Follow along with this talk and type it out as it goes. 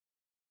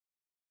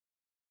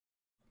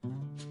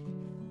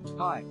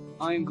Hi,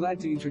 I am glad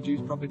to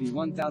introduce property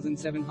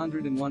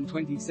 1701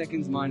 20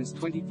 seconds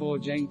 -24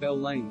 Jane Bell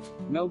Lane,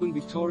 Melbourne,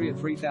 Victoria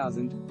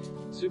 3000.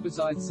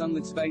 Supersized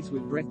sunlit space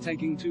with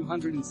breathtaking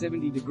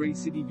 270-degree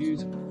city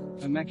views.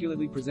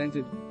 Immaculately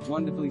presented,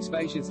 wonderfully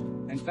spacious,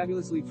 and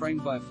fabulously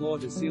framed by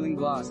floor-to-ceiling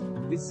glass,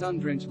 this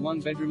sun-drenched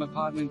one-bedroom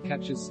apartment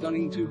captures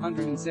stunning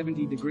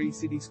 270-degree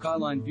city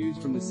skyline views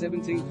from the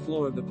 17th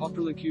floor of the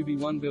popular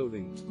QB1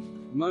 building.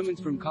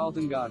 Moments from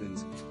Carlton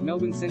Gardens,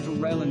 Melbourne Central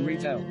Rail and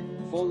Retail,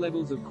 4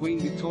 levels of Queen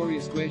Victoria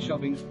Square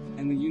shopping,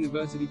 and the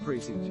University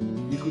Precinct.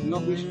 You could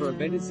not wish for a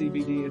better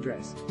CBD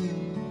address.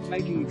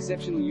 Making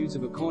exceptional use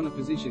of a corner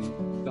position,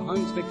 the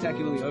home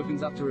spectacularly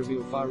opens up to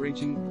reveal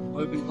far-reaching,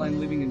 open-plan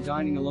living and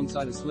dining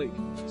alongside a sleek,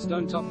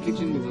 stone-top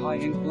kitchen with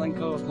high-end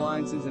Blanco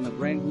appliances and a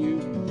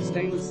brand-new,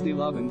 stainless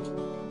steel oven.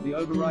 The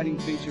overriding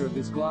feature of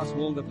this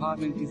glass-walled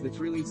apartment is the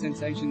thrilling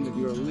sensation that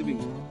you're a living,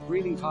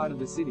 breathing part of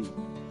the city.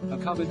 A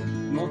covered,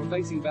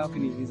 north-facing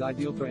balcony is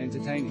ideal for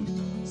entertaining,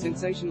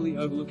 sensationally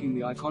overlooking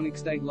the iconic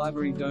State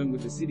Library dome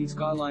with the city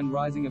skyline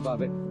rising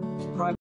above it.